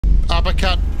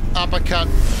Uppercut, uppercut,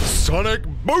 sonic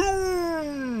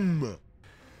boom!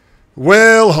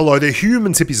 Well, hello there,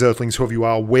 humans, hippies, earthlings, whoever you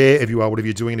are, wherever you are, whatever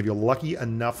you're doing, and if you're lucky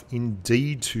enough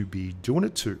indeed to be doing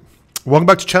it too. Welcome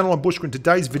back to the channel. I'm Bushka, and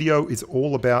today's video is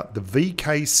all about the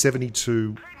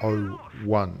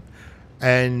VK7201.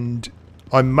 And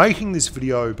I'm making this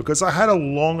video because I had a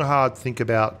long, hard think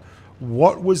about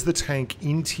what was the tank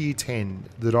in Tier 10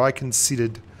 that I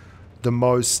considered the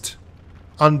most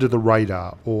under the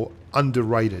radar or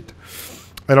underrated.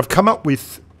 And I've come up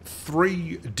with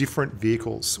 3 different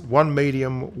vehicles, one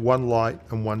medium, one light,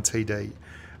 and one TD.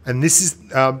 And this is,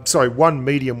 sorry, one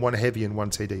medium, one heavy, and one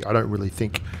TD. I don't really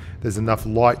think there's enough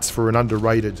lights for an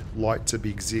underrated light to be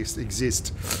exist. And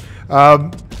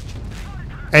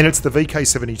it's the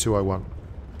VK7201.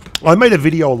 I made a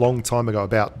video a long time ago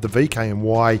about the VK and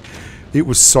why it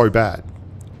was so bad.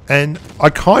 And I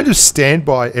kind of stand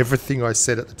by everything I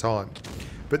said at the time.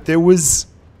 But it was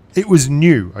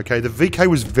new, okay? The VK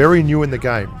was very new in the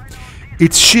game.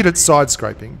 It's shit at side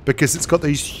scraping because it's got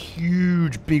these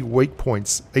huge big weak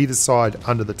points either side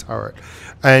under the turret.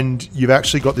 And you've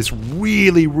actually got this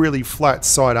really, really flat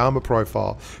side armor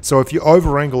profile. So if you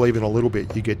over angle even a little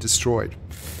bit, you get destroyed.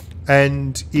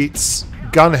 And its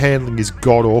gun handling is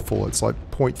god awful. It's like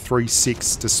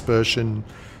 0.36 dispersion,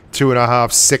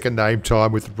 2.5 second aim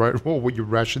time with all your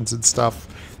rations and stuff.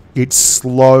 It's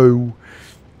slow.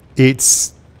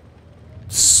 It's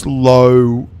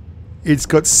slow. It's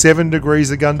got 7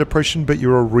 degrees of gun depression, but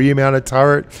you're a rear-mounted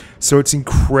turret, so it's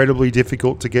incredibly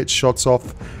difficult to get shots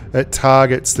off at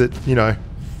targets that, you know,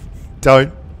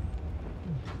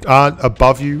 aren't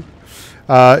above you.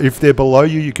 If they're below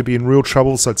you, you could be in real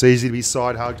trouble, so it's easy to be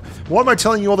side-hugged. Why am I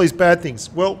telling you all these bad things?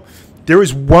 Well, there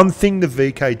is one thing the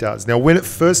VK does. Now, when it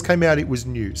first came out, it was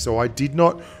new, so I did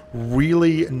not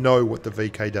really know what the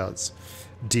VK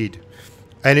did.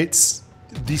 And it's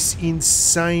this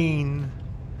insane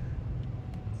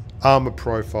armor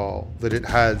profile that it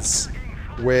has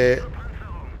where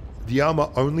the armor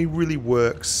only really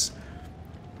works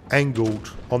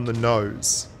angled on the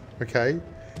nose, okay?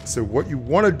 So what you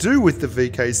want to do with the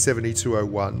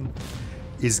VK7201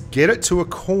 is get it to a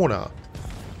corner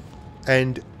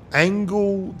and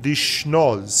angle this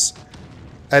schnoz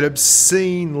at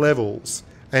obscene levels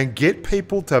and get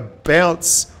people to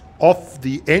bounce off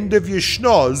the end of your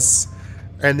schnoz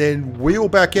and then wheel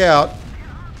back out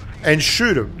and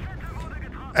shoot them.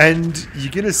 And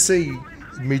you're going to see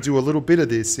me do a little bit of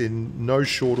this in no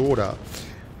short order.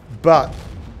 But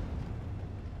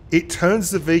it turns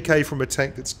the VK from a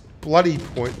tank that's bloody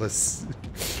pointless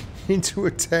into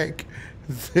a tank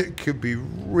that could be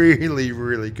really,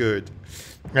 really good.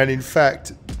 And in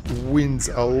fact, wins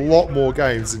a lot more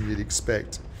games than you'd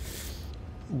expect.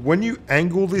 When you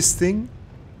angle this thing,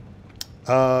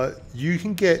 you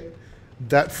can get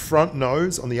that front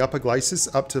nose on the upper glacis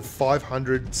up to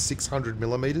 500, 600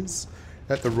 millimeters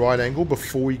at the right angle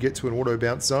before you get to an auto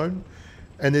bounce zone.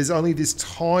 And there's only this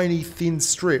tiny thin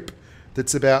strip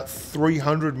that's about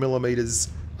 300 millimeters,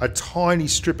 a tiny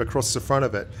strip across the front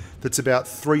of it that's about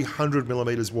 300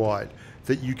 millimeters wide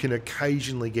that you can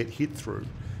occasionally get hit through.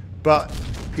 But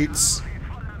it's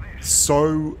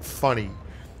so funny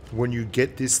when you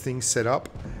get this thing set up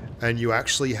and you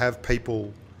actually have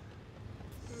people,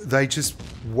 they just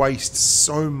waste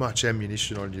so much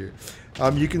ammunition on you.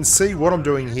 You can see what I'm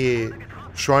doing here,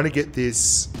 trying to get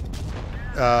this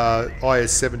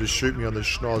IS-7 to shoot me on the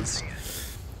schnoz.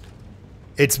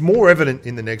 It's more evident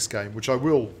in the next game, which I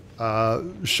will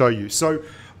show you. So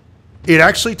it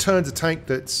actually turns a tank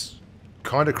that's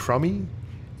kind of crummy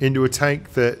into a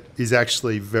tank that is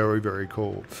actually very, very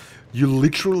cool. You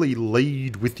literally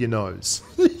lead with your nose.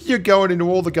 You're going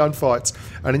into all the gunfights,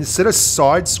 and instead of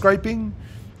side scraping,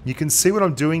 you can see what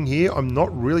I'm doing here. I'm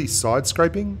not really side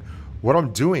scraping. What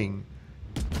I'm doing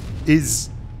is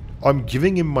I'm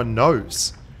giving him my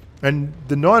nose. And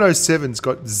the 907's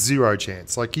got 0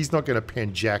 chance. Like, he's not going to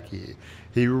pen jack here.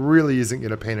 He really isn't going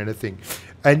to pen anything.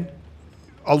 And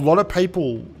a lot of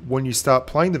people, when you start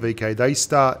playing the VK, they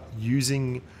start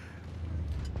using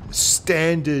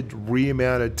standard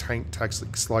rear-mounted tank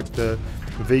tactics like the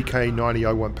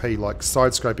VK9001P, like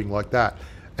side scraping like that.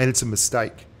 And it's a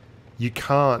mistake. You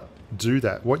can't do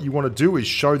that. What you want to do is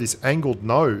show this angled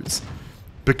nose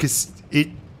because it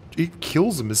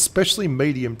kills them, especially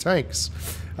medium tanks.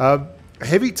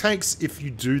 Heavy tanks, if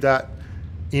you do that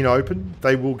in open,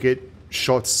 they will get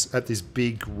shots at this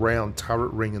big round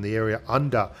turret ring in the area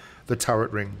under the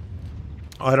turret ring.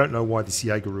 I don't know why this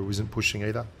Jaegeru isn't pushing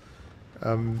either.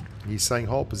 He's saying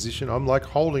hold position. I'm like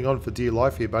holding on for dear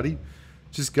life here, buddy.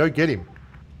 Just go get him.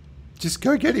 Just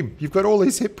go get him. You've got all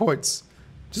these hit points.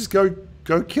 Just go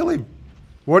kill him.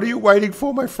 What are you waiting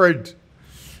for, my friend?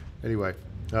 Anyway,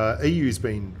 EU's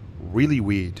been really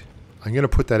weird. I'm going to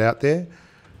put that out there.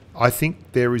 I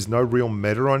think there is no real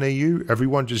meta on EU.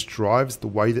 Everyone just drives the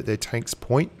way that their tanks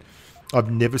point. I've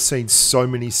never seen so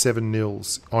many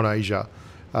 7-0s on Asia.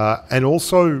 And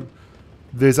also,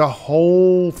 there's a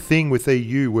whole thing with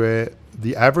EU where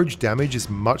the average damage is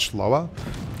much lower.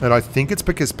 And I think it's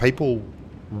because people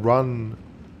run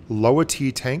lower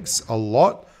tier tanks a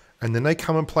lot. And then they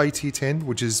come and play tier 10,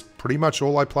 which is pretty much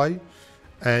all I play.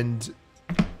 And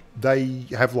they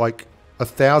have like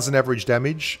 1,000 average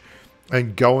damage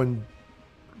and go and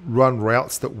run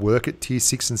routes that work at tier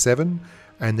 6 and 7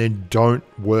 and then don't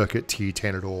work at tier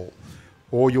 10 at all.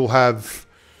 Or you'll have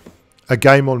a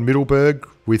game on Middleburg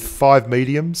with 5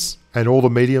 mediums and all the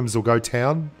mediums will go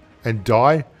town and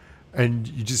die and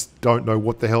you just don't know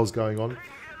what the hell's going on.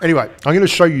 Anyway, I'm going to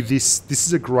show you this. This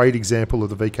is a great example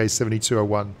of the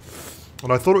VK7201.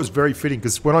 And I thought it was very fitting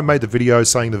because when I made the video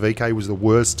saying the VK was the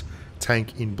worst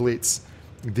tank in Blitz,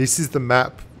 this is the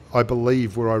map, I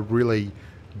believe, where I really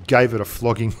gave it a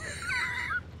flogging.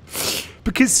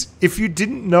 Because if you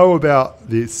didn't know about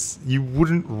this, you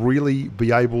wouldn't really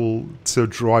be able to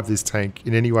drive this tank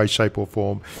in any way, shape or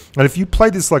form. And if you play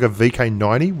this like a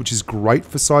VK90, which is great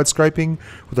for side scraping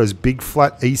with those big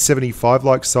flat E75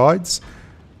 like sides,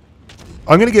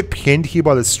 I'm going to get penned here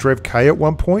by the Strev K at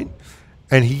one point,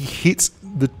 and he hits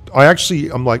the...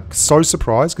 I'm like so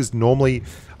surprised because normally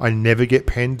I never get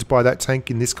penned by that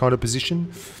tank in this kind of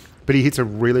position, but he hits a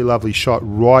really lovely shot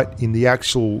right in the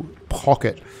actual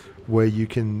pocket where you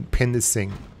can pen this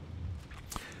thing.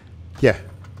 Yeah,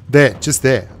 there, just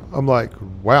there. I'm like,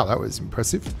 wow, that was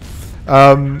impressive.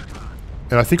 And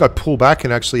I think I pull back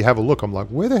and actually have a look. I'm like,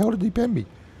 where the hell did he pen me?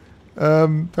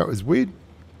 That was weird.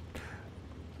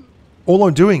 All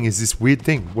I'm doing is this weird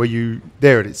thing where you...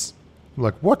 There it is. I'm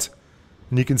like, what?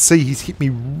 And you can see he's hit me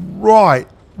right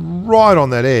on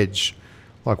that edge.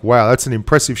 Like, wow, that's an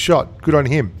impressive shot. Good on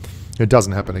him. It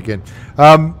doesn't happen again.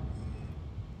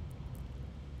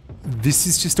 This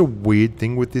is just a weird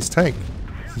thing with this tank.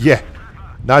 Yeah.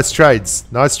 Nice trades.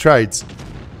 Nice trades.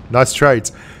 Nice trades.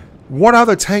 What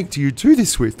other tank do you do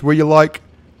this with? Where you're like,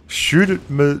 shoot at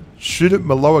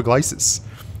my lower glacis.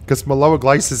 Because my lower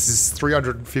glacis is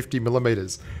 350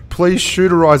 millimeters. Please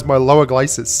shooterize my lower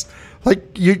glacis.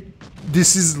 Like,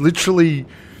 this is literally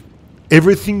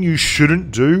everything you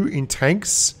shouldn't do in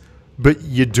tanks, but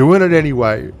you're doing it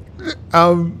anyway.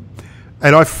 And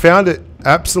I found it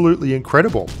absolutely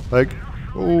incredible. Like,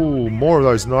 oh, more of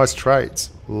those nice trades.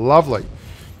 Lovely.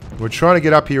 We're trying to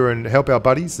get up here and help our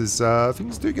buddies. There's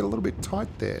things do get a little bit tight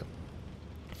there.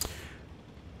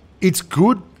 It's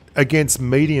good against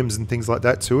mediums and things like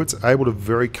that too. It's able to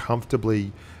very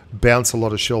comfortably bounce a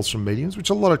lot of shells from mediums, which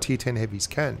a lot of tier 10 heavies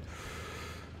can.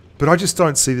 But I just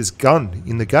don't see this gun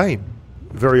in the game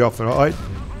very often. I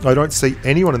don't see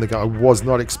anyone in the gun. I was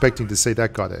not expecting to see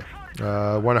that guy there.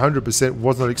 100%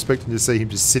 was not expecting to see him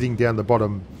just sitting down the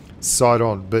bottom side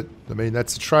on. But, I mean,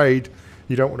 that's a trade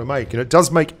you don't want to make. And it does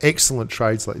make excellent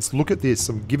trades like this. Look at this.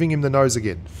 I'm giving him the nose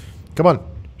again. Come on.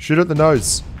 Shoot at the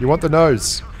nose. You want the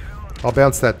nose. I'll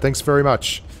bounce that. Thanks very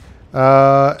much.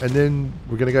 And then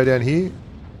we're going to go down here.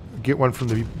 Get one from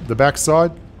the back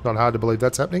side. Not hard to believe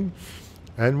that's happening.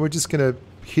 And we're just going to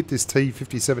hit this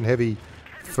T-57 heavy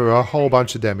for a whole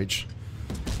bunch of damage.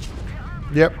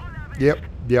 Yep. Yep.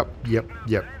 Yep. Yep.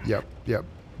 Yep. Yep. Yep.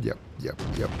 Yep. Yep.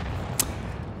 Yep.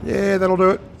 Yeah, that'll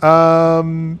do it.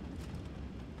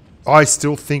 I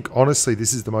still think, honestly,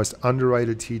 this is the most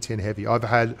underrated tier 10 heavy. I've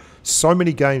had so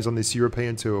many games on this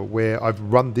European tour where I've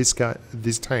run this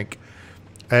tank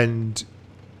and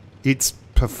it's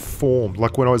performed.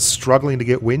 Like when I was struggling to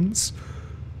get wins,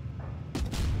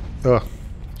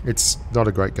 it's not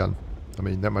a great gun. I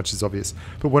mean, that much is obvious.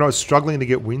 But when I was struggling to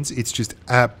get wins, it's just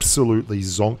absolutely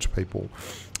zonked people.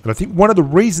 And I think one of the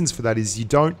reasons for that is you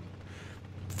don't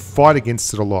fight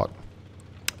against it a lot.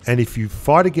 And if you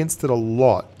fight against it a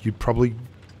lot, you'd probably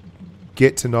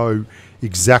get to know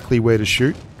exactly where to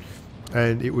shoot.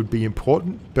 And it would be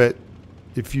important. But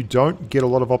if you don't get a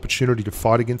lot of opportunity to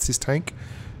fight against this tank,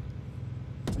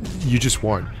 you just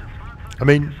won't. I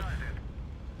mean,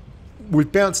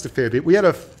 we've bounced a fair bit. We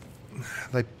had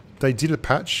they did a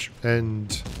patch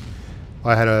and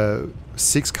I had a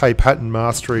 6k pattern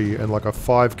mastery and like a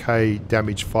 5k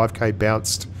damage, 5k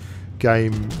bounced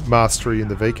game mastery in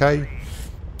the VK.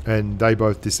 And they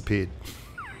both disappeared.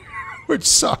 Which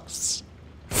sucks.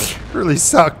 Really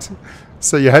sucked.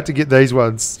 So you had to get these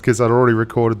ones because I'd already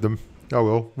recorded them. Oh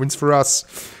well, wins for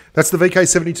us. That's the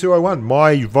VK7201.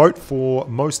 My vote for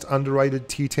most underrated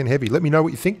tier 10 heavy. Let me know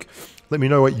what you think. Let me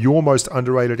know what your most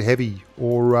underrated heavy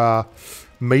or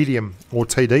medium, or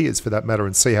TD is for that matter,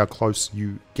 and see how close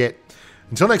you get.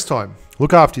 Until next time,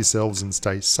 look after yourselves and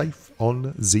stay safe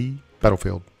on the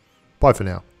battlefield. Bye for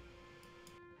now.